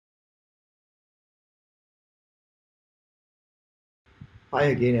Hi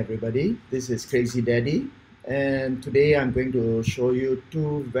again, everybody. This is Crazy Daddy, and today I'm going to show you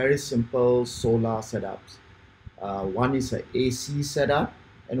two very simple solar setups. One is a AC setup,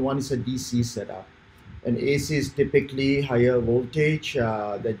 and one is a DC setup. An AC is typically higher voltage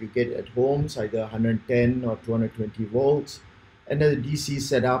that you get at homes, either 110 or 220 volts, and the DC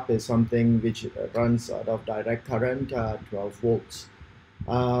setup is something which runs out of direct current, 12 volts.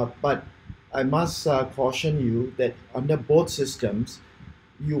 But I must caution you that under both systems,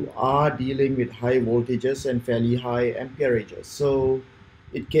 you are dealing with high voltages and fairly high amperages. So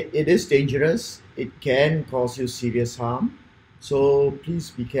it is dangerous. It can cause you serious harm. So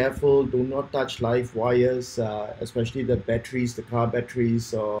please be careful. Do not touch live wires, especially the batteries, the car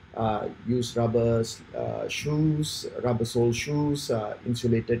batteries, or use rubber shoes, rubber sole shoes,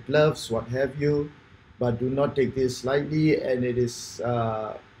 insulated gloves, what have you. But do not take this lightly. And it is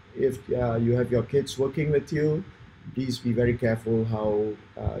if you have your kids working with you, please be very careful how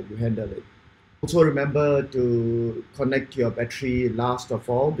you handle it. Also remember to connect your battery last of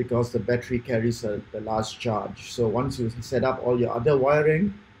all, because the battery carries the last charge. So once you set up all your other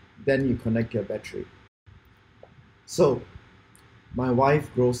wiring, then you connect your battery. So my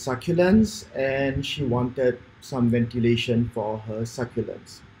wife grows succulents and she wanted some ventilation for her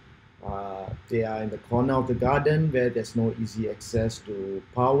succulents. They are in the corner of the garden where there's no easy access to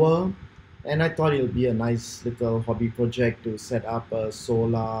power, and I thought it would be a nice little hobby project to set up a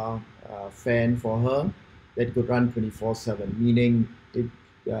solar fan for her that could run 24/7, meaning it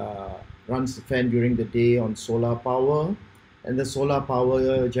runs the fan during the day on solar power, and the solar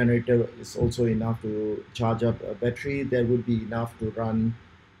power generator is also enough to charge up a battery that would be enough to run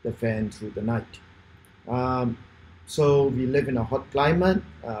the fan through the night. So we live in a hot climate,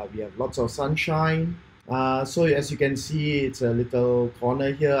 we have lots of sunshine. So as you can see, it's a little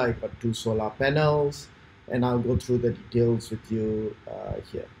corner here. I've got two solar panels, and I'll go through the details with you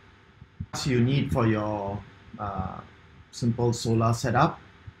here. What you need for your simple solar setup,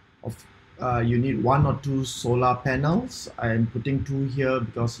 you need one or two solar panels. I'm putting two here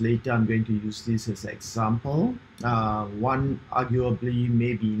because later I'm going to use this as an example. One arguably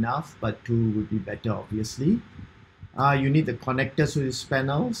may be enough, but two would be better, obviously. You need the connectors to these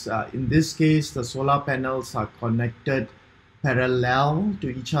panels. In this case, the solar panels are connected parallel to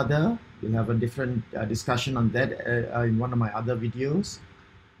each other. We'll have a different discussion on that in one of my other videos.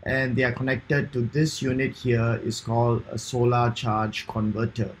 And they are connected to this unit here, is called a solar charge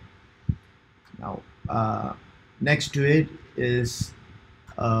converter. Now, next to it is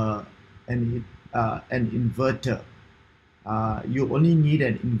an inverter. You only need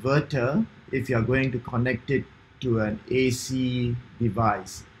an inverter if you are going to connect it to an AC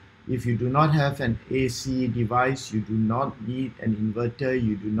device. If you do not have an AC device, you do not need an inverter,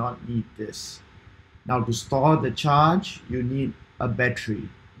 you do not need this. Now, to store the charge, you need a battery.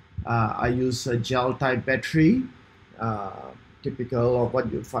 I use a gel type battery, typical of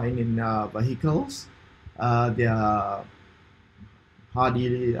what you find in vehicles. They are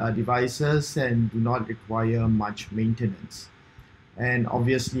hardy devices and do not require much maintenance. And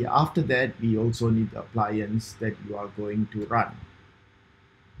obviously after that, we also need the appliance that you are going to run.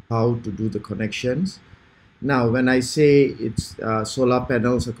 How to do the connections. Now, when I say it's solar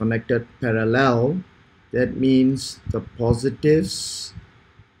panels are connected parallel, that means the positives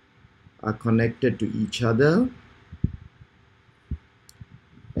are connected to each other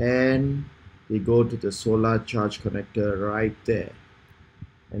and they go to the solar charge connector right there.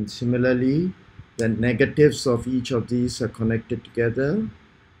 And similarly, the negatives of each of these are connected together.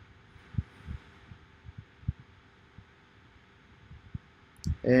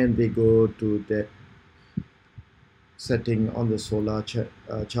 And they go to that setting on the solar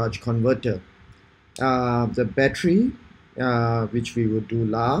charge converter. The battery, which we would do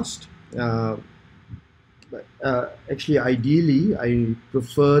last, actually ideally I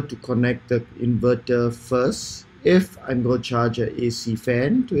prefer to connect the inverter first if I'm going to charge an AC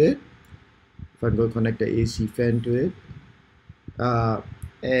fan to it. If I'm going to connect the AC fan to it,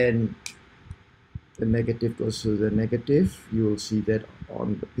 and the negative goes to the negative, you will see that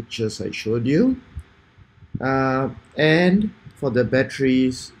on the pictures I showed you. And for the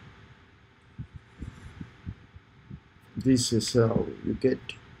batteries, this is how you get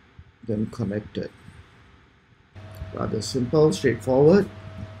them connected. Rather simple, straightforward.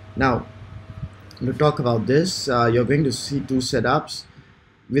 Now, to talk about this, you're going to see two setups.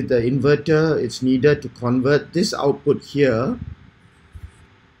 With the inverter, it's needed to convert this output here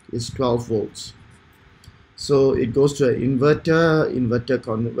is 12 volts. So it goes to an inverter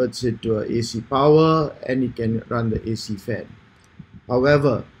converts it to a AC power, and it can run the AC fan.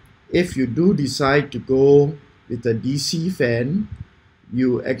 However, if you do decide to go with a DC fan,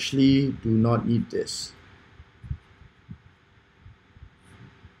 you actually do not need this.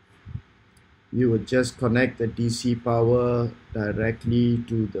 You would just connect the DC power directly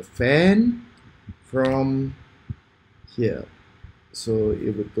to the fan from here. So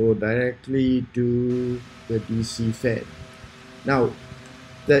it would go directly to the DC fan. Now,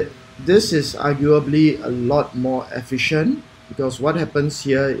 this is arguably a lot more efficient, because what happens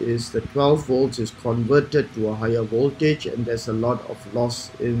here is the 12 volts is converted to a higher voltage and there's a lot of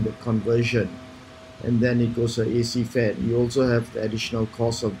loss in the conversion, and then it goes to AC fan. You also have the additional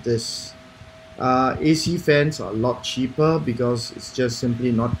cost of this. AC fans are a lot cheaper because it's just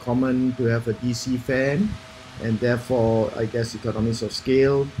simply not common to have a DC fan, and therefore I guess economies of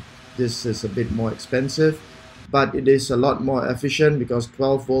scale, this is a bit more expensive, but it is a lot more efficient because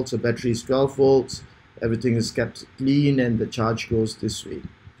 12 volts, the battery is 12 volts, everything is kept clean and the charge goes this way.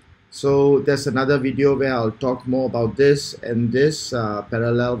 So there's another video where I'll talk more about this and this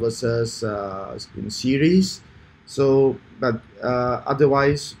parallel versus in series. So but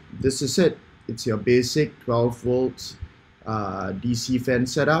otherwise this is it. It's your basic 12 volts DC fan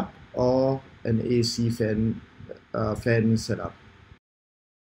setup or an AC fan setup.